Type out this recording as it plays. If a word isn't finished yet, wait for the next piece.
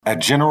At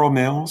General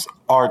Mills,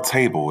 our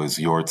table is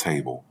your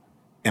table,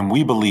 and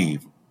we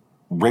believe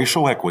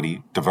racial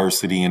equity,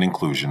 diversity, and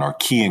inclusion are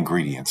key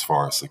ingredients for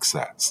our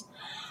success.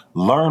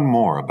 Learn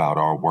more about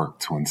our work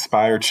to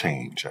inspire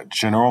change at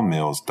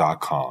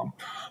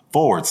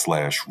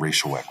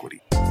generalmills.com/racial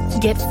equity.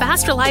 Get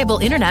fast, reliable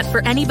internet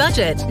for any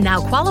budget. Now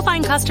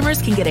qualifying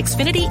customers can get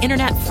Xfinity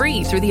Internet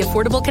free through the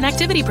Affordable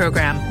Connectivity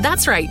Program.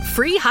 That's right,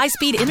 free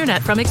high-speed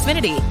internet from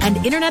Xfinity.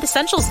 And Internet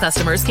Essentials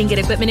customers can get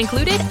equipment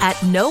included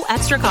at no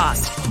extra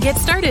cost. Get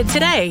started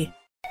today.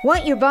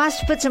 Want your boss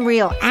to put some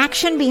real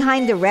action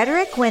behind the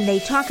rhetoric when they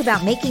talk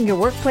about making your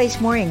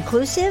workplace more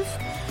inclusive?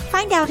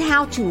 Find out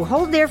how to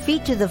hold their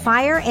feet to the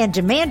fire and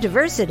demand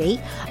diversity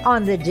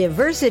on the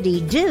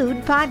Diversity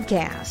Dude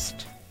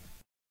podcast.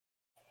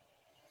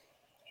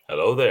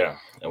 Hello there,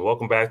 and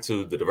welcome back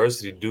to the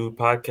Diversity Dude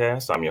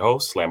podcast. I'm your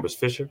host, Lambert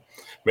Fisher,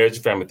 marriage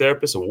and family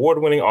therapist,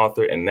 award-winning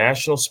author, and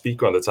national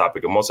speaker on the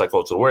topic of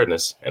multicultural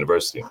awareness and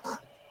diversity.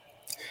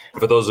 And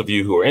for those of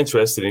you who are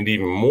interested in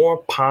even more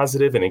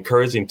positive and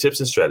encouraging tips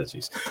and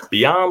strategies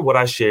beyond what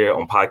I share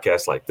on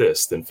podcasts like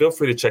this, then feel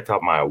free to check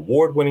out my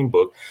award-winning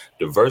book,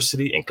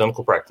 Diversity in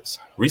Clinical Practice,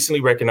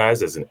 recently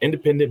recognized as an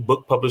Independent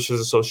Book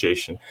Publishers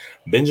Association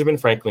Benjamin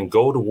Franklin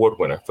Gold Award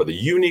winner for the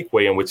unique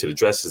way in which it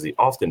addresses the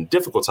often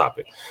difficult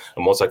topic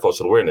of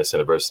multicultural awareness and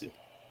diversity.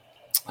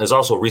 It has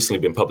also recently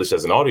been published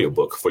as an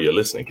audiobook for your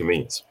listening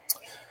convenience.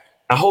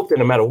 I hope that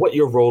no matter what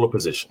your role or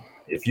position,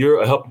 if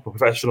you're a health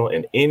professional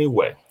in any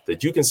way,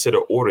 that you consider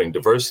ordering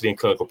Diversity in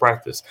Clinical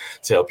Practice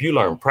to help you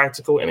learn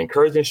practical and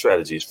encouraging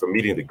strategies for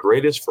meeting the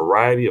greatest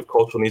variety of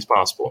cultural needs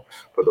possible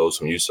for those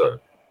whom you serve.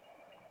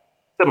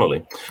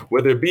 Similarly,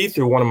 whether it be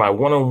through one of my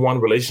one-on-one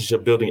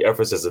relationship building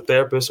efforts as a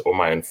therapist or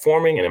my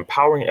informing and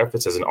empowering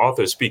efforts as an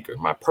author and speaker,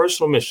 my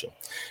personal mission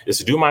is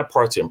to do my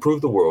part to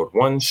improve the world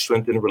one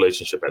strengthened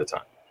relationship at a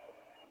time.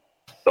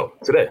 So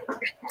today,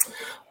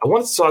 I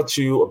want to talk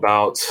to you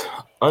about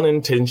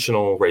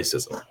unintentional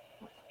racism.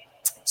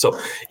 So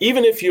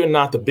even if you're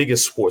not the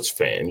biggest sports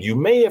fan, you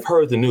may have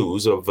heard the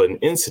news of an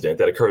incident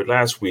that occurred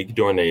last week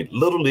during a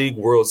Little League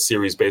World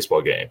Series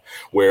baseball game,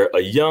 where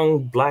a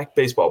young black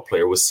baseball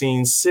player was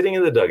seen sitting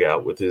in the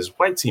dugout with his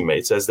white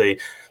teammates as they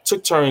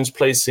took turns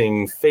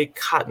placing fake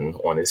cotton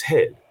on his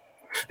head.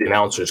 The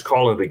announcers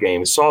calling the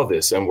game saw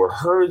this and were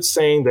heard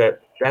saying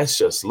that that's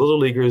just little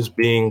leaguers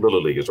being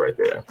little leaguers right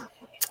there.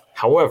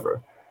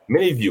 However,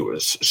 many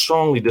viewers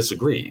strongly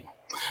disagreed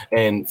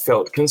and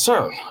felt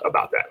concerned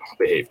about that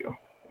behavior,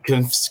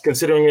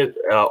 considering it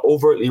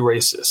overtly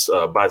racist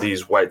by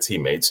these white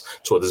teammates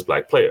toward this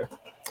black player.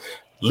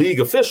 League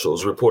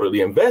officials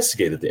reportedly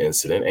investigated the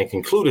incident and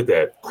concluded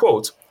that,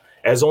 quote,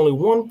 as only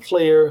one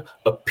player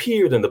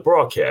appeared in the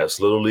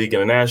broadcast, Little League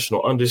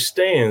International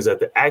understands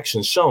that the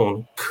action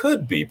shown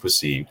could be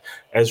perceived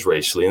as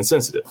racially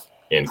insensitive,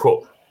 end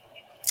quote.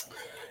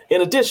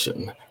 In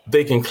addition,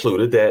 they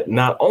concluded that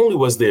not only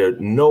was there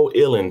no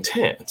ill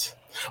intent,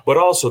 but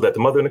also that the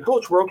mother and the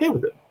coach were okay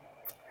with it.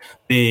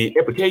 The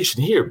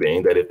implication here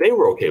being that if they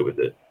were okay with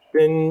it,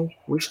 then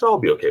we should all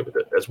be okay with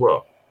it as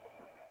well.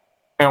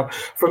 Now,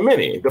 for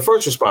many, the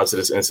first response to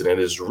this incident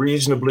is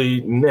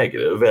reasonably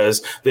negative,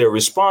 as they're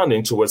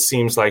responding to what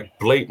seems like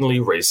blatantly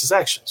racist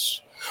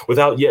actions.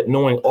 Without yet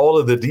knowing all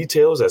of the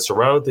details that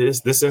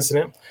surrounded this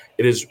incident,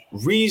 it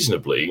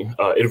reasonably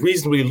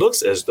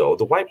looks as though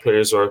the white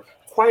players are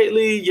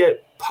quietly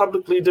yet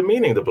publicly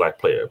demeaning the black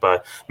player by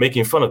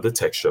making fun of the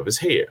texture of his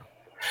hair.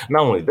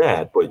 Not only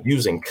that, but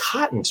using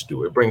cotton to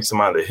do it brings to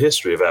mind the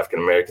history of African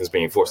Americans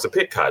being forced to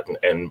pick cotton,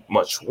 and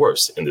much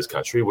worse in this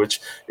country, which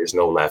is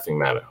no laughing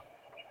matter.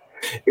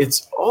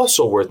 It's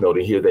also worth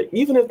noting here that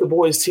even if the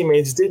boys'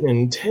 teammates didn't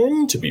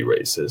intend to be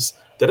racist,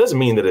 that doesn't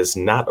mean that it's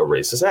not a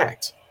racist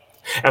act.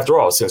 After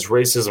all, since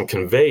racism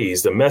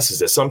conveys the message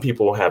that some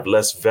people have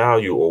less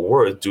value or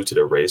worth due to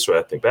their race or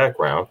ethnic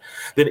background,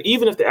 then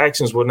even if the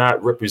actions were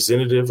not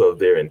representative of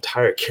their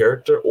entire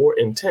character or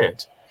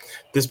intent,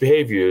 this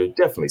behavior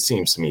definitely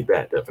seems to meet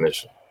that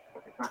definition.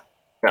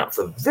 Now,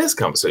 for this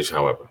conversation,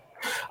 however,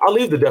 I'll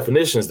leave the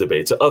definitions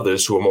debate to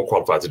others who are more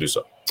qualified to do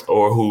so,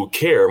 or who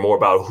care more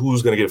about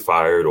who's going to get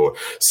fired or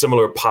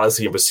similar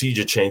policy and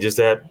procedure changes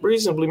that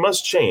reasonably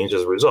must change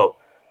as a result,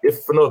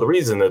 if for no other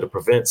reason than to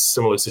prevent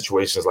similar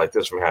situations like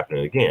this from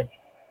happening again.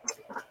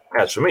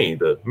 As for me,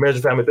 the marriage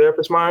and family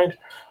therapist mind,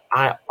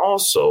 I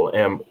also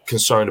am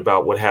concerned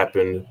about what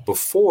happened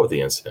before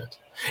the incident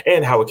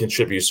and how it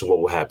contributes to what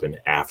will happen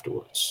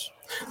afterwards.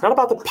 Not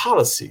about the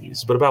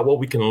policies, but about what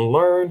we can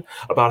learn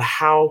about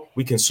how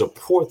we can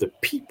support the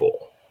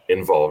people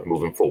involved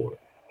moving forward.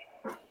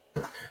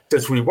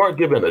 Since we weren't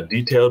given a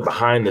detailed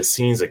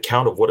behind-the-scenes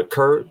account of what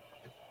occurred,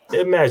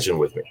 imagine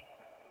with me.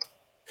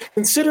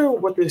 Consider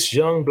what this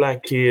young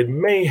black kid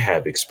may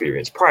have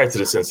experienced prior to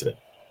this incident.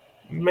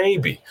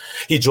 Maybe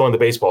he joined the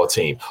baseball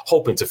team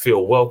hoping to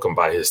feel welcomed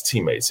by his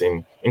teammates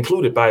and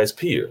included by his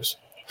peers.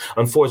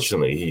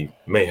 Unfortunately, he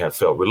may have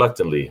felt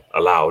reluctantly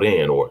allowed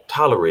in or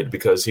tolerated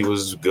because he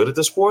was good at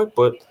the sport,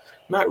 but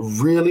not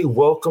really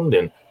welcomed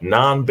in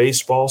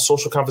non-baseball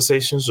social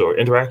conversations or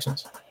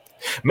interactions.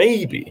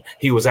 Maybe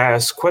he was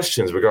asked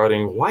questions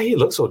regarding why he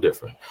looked so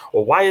different,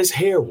 or why his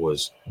hair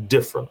was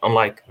different,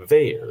 unlike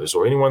theirs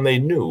or anyone they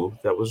knew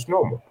that was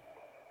normal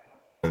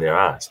in their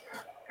eyes.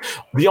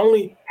 The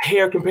only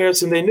hair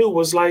comparison they knew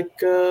was like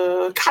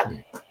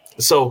cotton.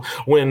 So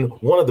when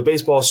one of the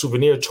baseball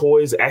souvenir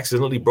toys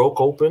accidentally broke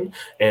open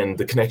and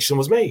the connection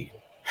was made,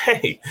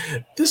 hey,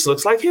 this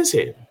looks like his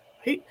hair.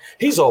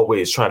 He's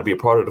always trying to be a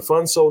part of the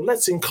fun, so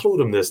let's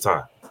include him this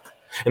time.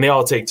 And they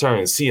all take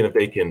turns seeing if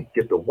they can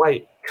get the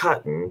white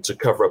cotton to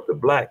cover up the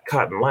black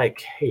cotton-like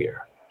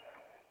hair.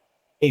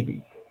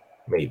 Maybe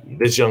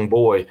this young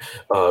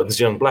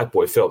black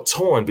boy felt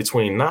torn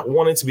between not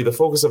wanting to be the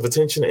focus of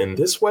attention in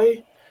this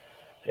way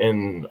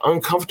and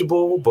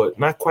uncomfortable, but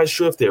not quite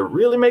sure if they're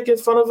really making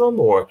fun of him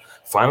or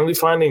finally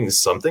finding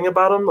something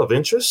about him of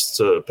interest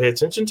to pay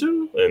attention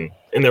to. And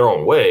in their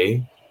own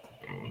way,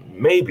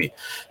 maybe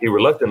he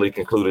reluctantly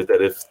concluded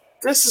that if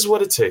this is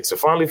what it takes to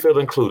finally feel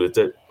included,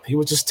 that he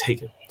would just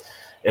take it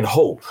and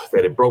hope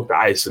that it broke the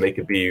ice and they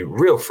could be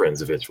real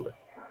friends eventually.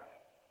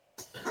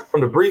 From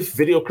the brief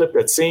video clip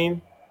that's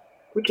seen,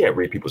 we can't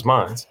read people's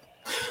minds,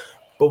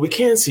 but we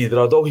can see that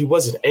although he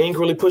wasn't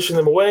angrily pushing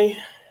them away,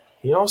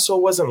 he also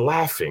wasn't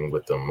laughing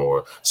with them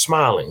or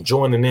smiling,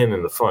 joining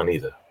in the fun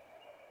either.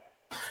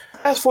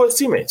 As for his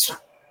teammates,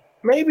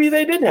 maybe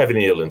they didn't have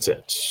any ill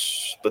intent,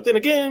 but then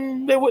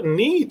again, they wouldn't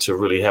need to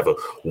really have a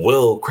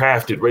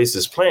well-crafted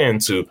racist plan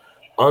to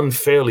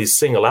unfairly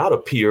single out a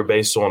peer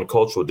based on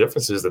cultural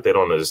differences that they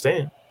don't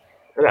understand.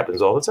 It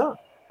happens all the time,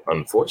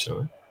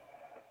 unfortunately.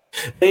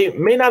 They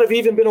may not have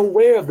even been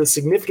aware of the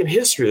significant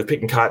history of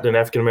picking cotton in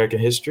African-American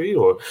history,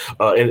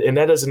 and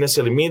that doesn't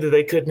necessarily mean that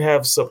they couldn't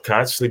have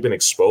subconsciously been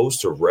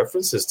exposed to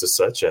references to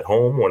such at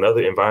home or in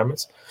other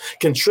environments,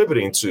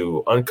 contributing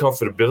to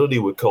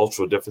uncomfortability with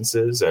cultural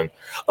differences and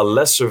a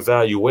lesser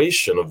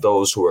valuation of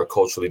those who are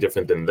culturally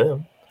different than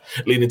them,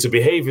 leading to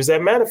behaviors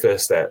that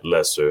manifest that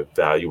lesser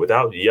value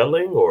without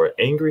yelling or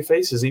angry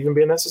faces even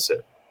being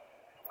necessary.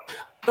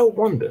 I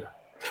wonder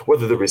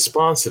whether the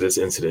response to this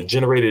incident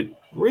generated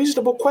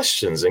reasonable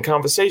questions and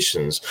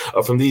conversations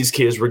from these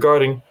kids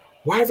regarding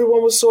why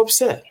everyone was so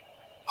upset,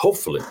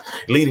 hopefully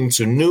leading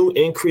to new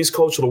increased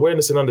cultural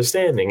awareness and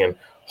understanding, and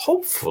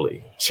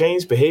hopefully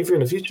change behavior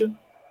in the future.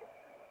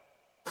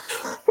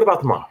 What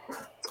about the mom?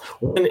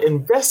 When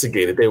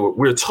investigated,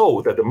 we're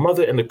told that the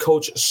mother and the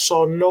coach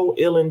saw no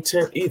ill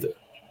intent either.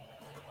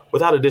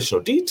 Without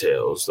additional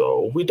details,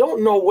 though, we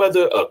don't know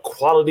whether a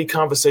quality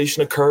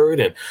conversation occurred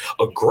and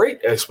a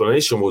great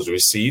explanation was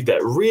received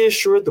that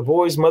reassured the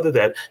boy's mother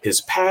that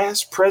his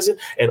past, present,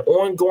 and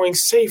ongoing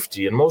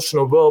safety and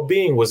emotional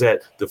well-being was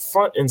at the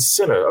front and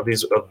center of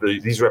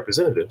these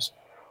representatives,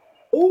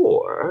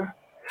 or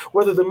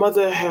whether the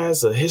mother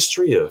has a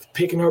history of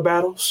picking her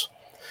battles,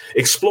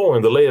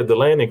 exploring the lay of the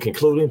land and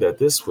concluding that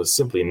this was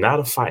simply not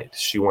a fight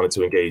she wanted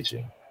to engage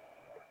in.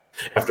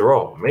 After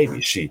all,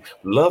 maybe she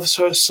loves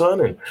her son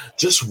and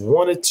just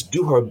wanted to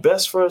do her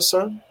best for her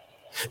son.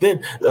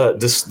 Then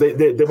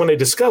when they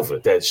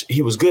discovered that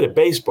he was good at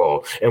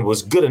baseball and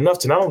was good enough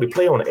to not only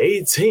play on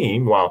a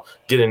team while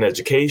getting an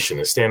education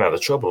and staying out of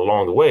trouble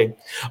along the way,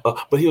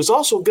 but he was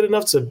also good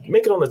enough to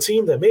make it on a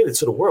team that made it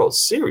to the World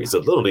Series, the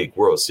Little League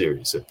World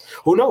Series. And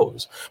who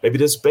knows, maybe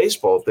this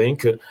baseball thing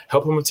could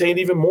help him obtain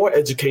even more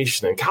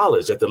education in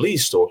college at the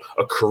least, or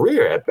a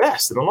career at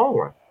best in the long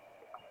run.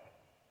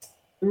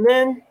 And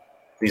then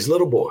these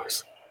little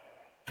boys,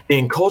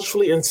 being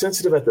culturally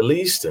insensitive at the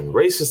least and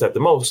racist at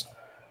the most,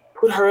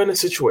 put her in a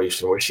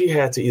situation where she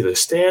had to either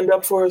stand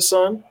up for her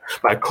son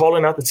by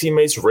calling out the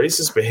teammates'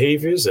 racist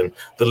behaviors and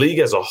the league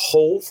as a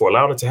whole for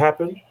allowing it to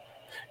happen,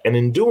 and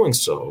in doing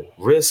so,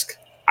 risk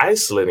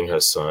isolating her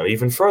son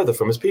even further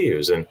from his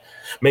peers and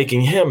making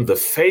him the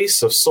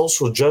face of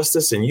social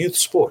justice in youth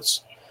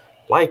sports,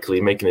 likely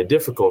making it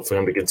difficult for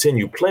him to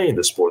continue playing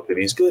the sport that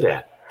he's good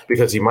at,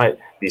 because he might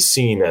be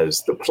seen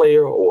as the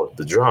player or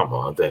the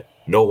drama that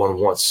no one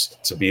wants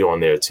to be on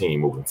their team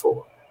moving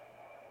forward.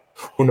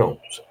 Who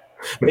knows?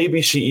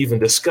 Maybe she even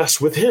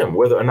discussed with him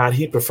whether or not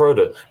he'd prefer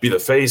to be the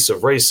face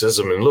of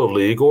racism in Little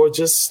League or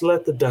just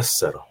let the dust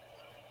settle.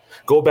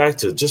 Go back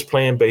to just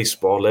playing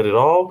baseball, let it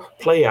all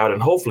play out,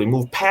 and hopefully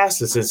move past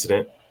this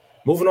incident,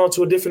 moving on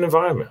to a different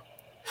environment,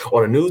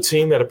 on a new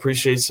team that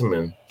appreciates him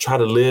and try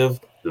to live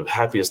the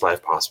happiest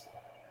life possible.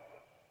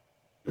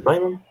 You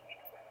blame him?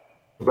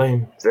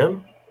 Blame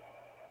them?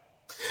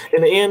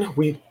 In the end,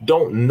 we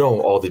don't know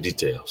all the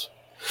details.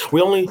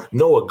 We only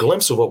know a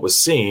glimpse of what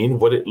was seen,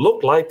 what it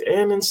looked like,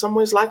 and in some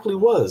ways likely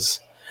was.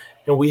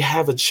 And we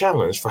have a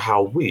challenge for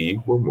how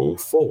we will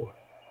move forward.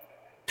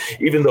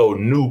 Even though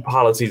new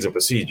policies and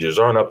procedures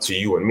aren't up to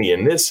you and me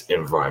in this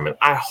environment,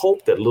 I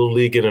hope that Little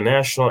League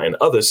International and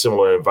other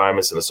similar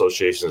environments and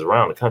associations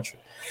around the country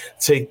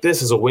take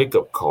this as a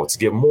wake-up call to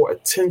give more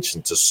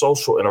attention to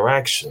social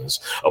interactions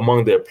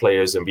among their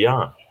players and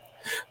beyond.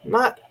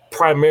 Not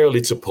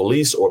primarily to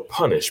police or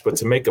punish, but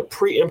to make a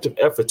preemptive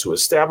effort to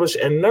establish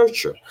and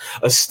nurture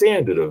a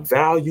standard of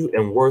value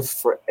and worth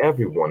for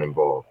everyone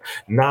involved,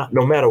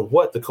 no matter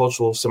what the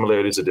cultural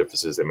similarities or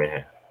differences they may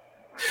have.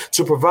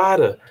 to provide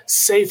a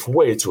safe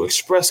way to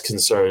express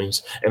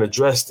concerns and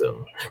address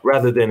them,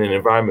 rather than an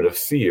environment of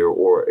fear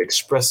or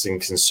expressing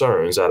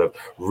concerns out of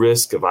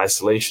risk of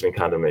isolation and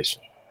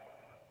condemnation.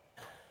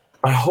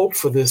 My hope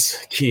for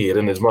this kid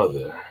and his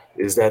mother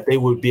is that they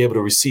would be able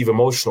to receive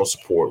emotional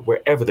support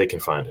wherever they can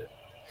find it,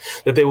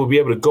 that they will be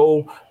able to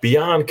go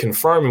beyond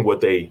confirming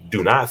what they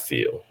do not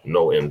feel,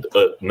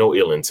 no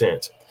ill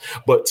intent,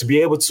 but to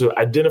be able to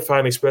identify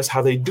and express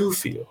how they do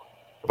feel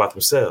about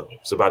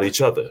themselves, about each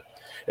other,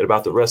 and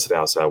about the rest of the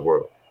outside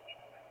world.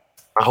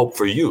 I hope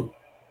for you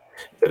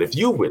that if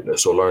you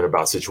witness or learn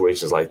about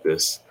situations like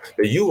this,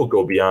 that you will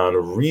go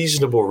beyond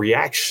reasonable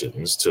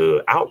reactions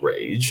to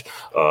outrage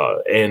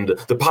and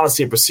the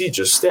policy and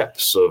procedure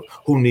steps of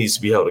who needs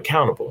to be held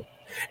accountable,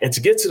 and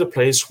to get to the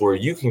place where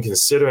you can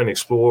consider and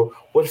explore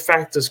what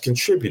factors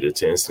contributed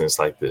to incidents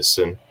like this,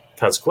 and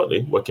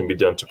consequently, what can be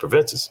done to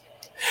prevent it,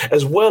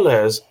 as well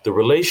as the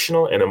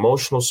relational and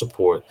emotional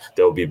support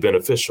that will be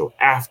beneficial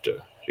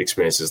after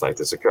experiences like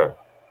this occur.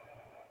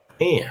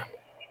 And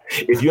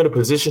if you're in a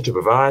position to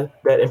provide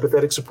that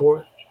empathetic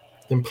support,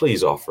 then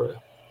please offer it.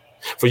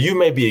 For you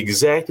may be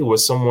exactly what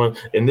someone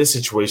in this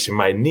situation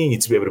might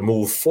need to be able to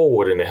move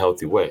forward in a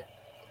healthy way,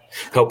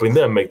 helping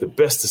them make the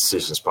best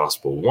decisions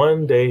possible,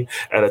 one day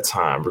at a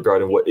time,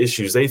 regarding what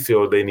issues they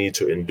feel they need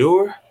to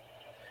endure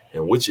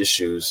and which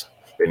issues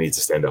they need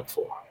to stand up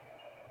for.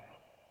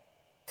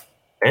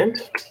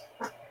 And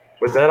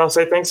with that, I'll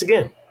say thanks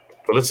again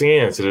for listening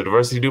in to the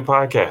Diversity Do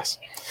podcast.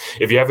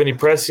 If you have any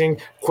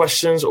pressing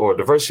questions or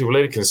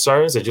diversity-related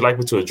concerns that you'd like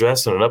me to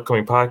address in an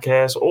upcoming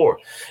podcast, or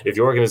if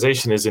your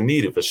organization is in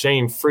need of a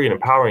shame-free and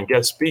empowering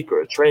guest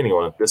speaker or training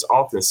on this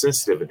often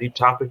sensitive and deep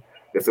topic,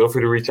 then feel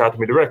free to reach out to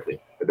me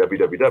directly at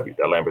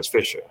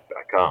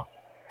www.lambertsfisher.com.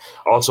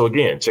 Also,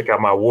 again, check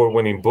out my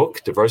award-winning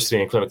book,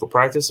 Diversity in Clinical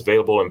Practice,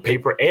 available in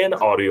paper and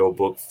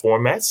audiobook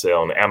formats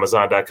on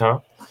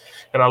Amazon.com.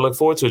 And I look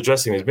forward to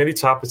addressing as many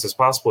topics as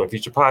possible in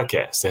future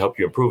podcasts to help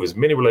you improve as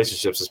many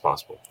relationships as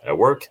possible at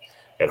work,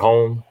 at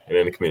home, and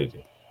in the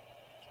community.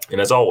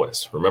 And as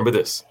always, remember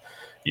this: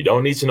 you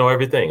don't need to know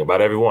everything about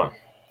everyone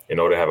in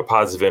order to have a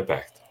positive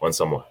impact on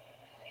someone.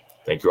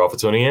 Thank you all for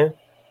tuning in,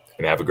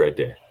 and have a great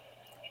day.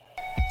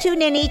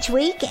 Tune in each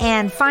week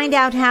and find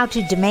out how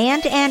to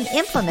demand and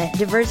implement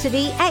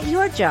diversity at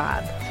your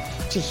job.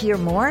 To hear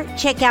more,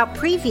 check out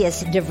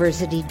previous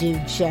Diversity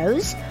Dude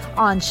shows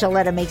on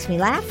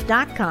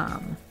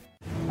ShalettaMakesMeLaugh.com.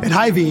 At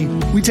Hy-Vee,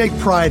 we take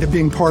pride of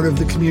being part of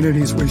the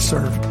communities we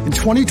serve. In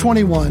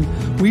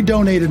 2021, we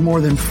donated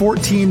more than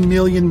 14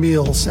 million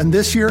meals, and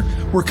this year,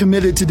 we're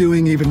committed to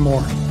doing even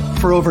more.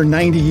 For over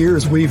 90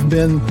 years, we've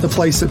been the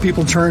place that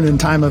people turn in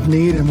time of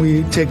need, and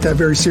we take that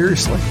very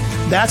seriously.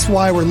 That's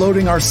why we're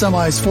loading our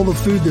semis full of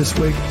food this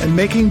week and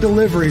making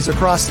deliveries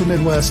across the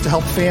Midwest to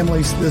help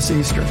families this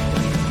Easter.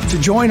 To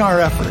join our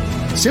effort,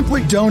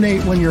 simply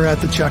donate when you're at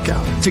the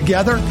checkout.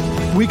 Together,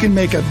 we can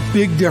make a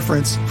big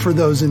difference for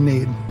those in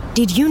need.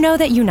 Did you know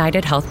that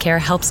United Healthcare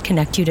helps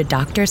connect you to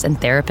doctors and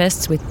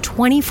therapists with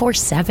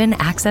 24/7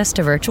 access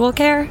to virtual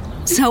care?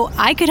 So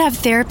I could have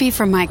therapy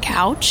from my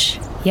couch?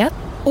 Yep.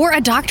 Or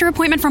a doctor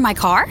appointment from my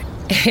car?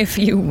 If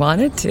you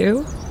wanted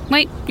to.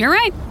 Wait, you're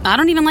right. I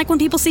don't even like when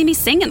people see me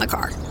sing in the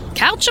car.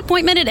 Couch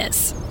appointment it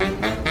is.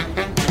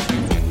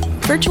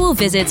 Virtual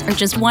visits are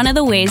just one of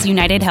the ways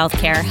United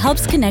Healthcare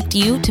helps connect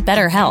you to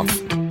better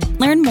health.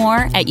 Learn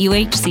more at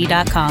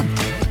uhc.com.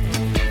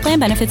 Plan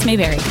benefits may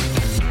vary.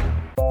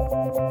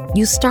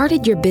 You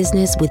started your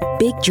business with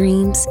big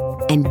dreams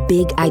and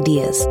big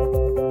ideas.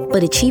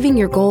 But achieving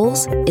your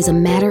goals is a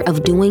matter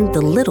of doing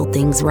the little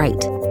things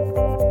right.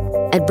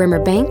 At Bremer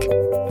Bank,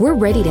 we're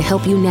ready to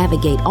help you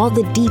navigate all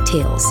the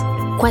details,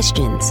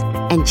 questions,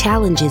 and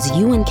challenges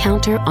you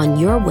encounter on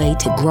your way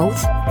to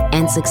growth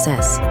and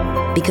success.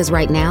 Because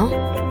right now,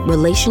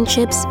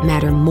 relationships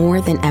matter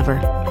more than ever,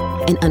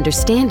 and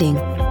understanding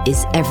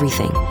is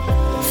everything.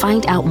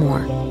 Find out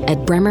more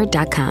at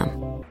bremer.com.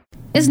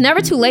 It's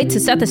never too late to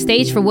set the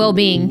stage for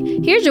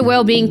well-being. Here's your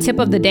well-being tip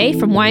of the day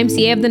from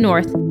YMCA of the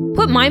North.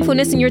 Put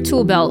mindfulness in your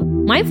tool belt.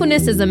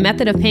 Mindfulness is a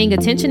method of paying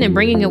attention and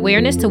bringing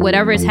awareness to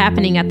whatever is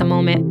happening at the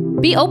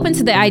moment. Be open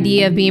to the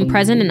idea of being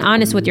present and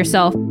honest with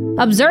yourself.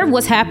 Observe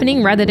what's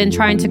happening rather than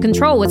trying to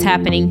control what's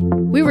happening.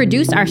 We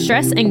reduce our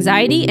stress,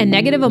 anxiety, and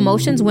negative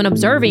emotions when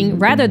observing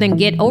rather than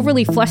get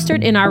overly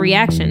flustered in our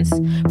reactions.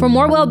 For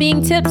more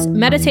well-being tips,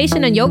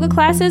 meditation, and yoga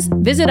classes,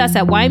 visit us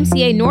at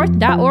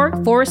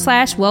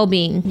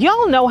ymcanorth.org/wellbeing.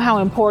 Y'all know how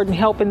important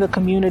helping the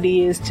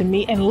community is to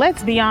me, and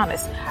let's be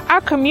honest,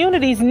 our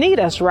communities need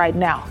us right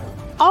now.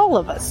 All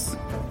of us.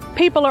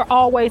 People are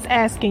always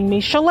asking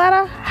me,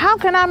 Shaletta, how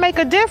can I make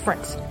a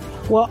difference?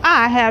 Well,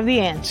 I have the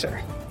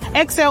answer.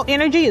 Xcel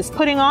Energy is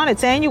putting on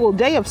its annual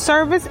day of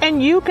service,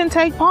 and you can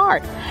take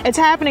part. It's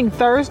happening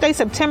Thursday,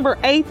 September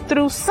 8th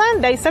through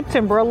Sunday,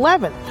 September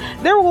 11th.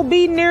 There will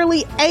be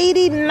nearly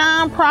 80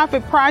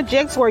 nonprofit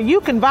projects where you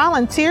can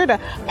volunteer to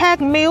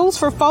pack meals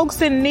for folks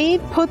in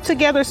need, put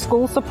together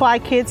school supply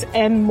kits,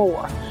 and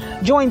more.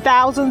 Join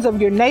thousands of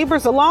your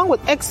neighbors along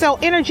with Xcel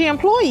Energy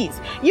employees.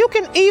 You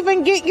can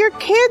even get your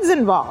kids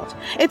involved.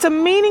 It's a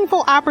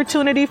meaningful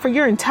opportunity for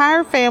your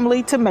entire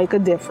family to make a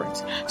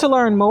difference. To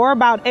learn more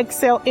about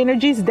Xcel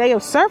Energy's Day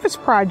of Service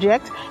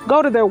project,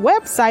 go to their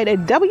website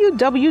at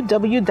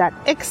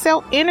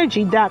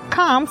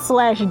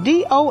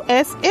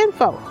www.xcelenergy.com/DOS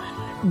info.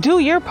 Do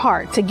your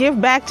part to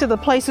give back to the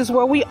places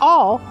where we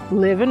all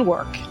live and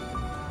work.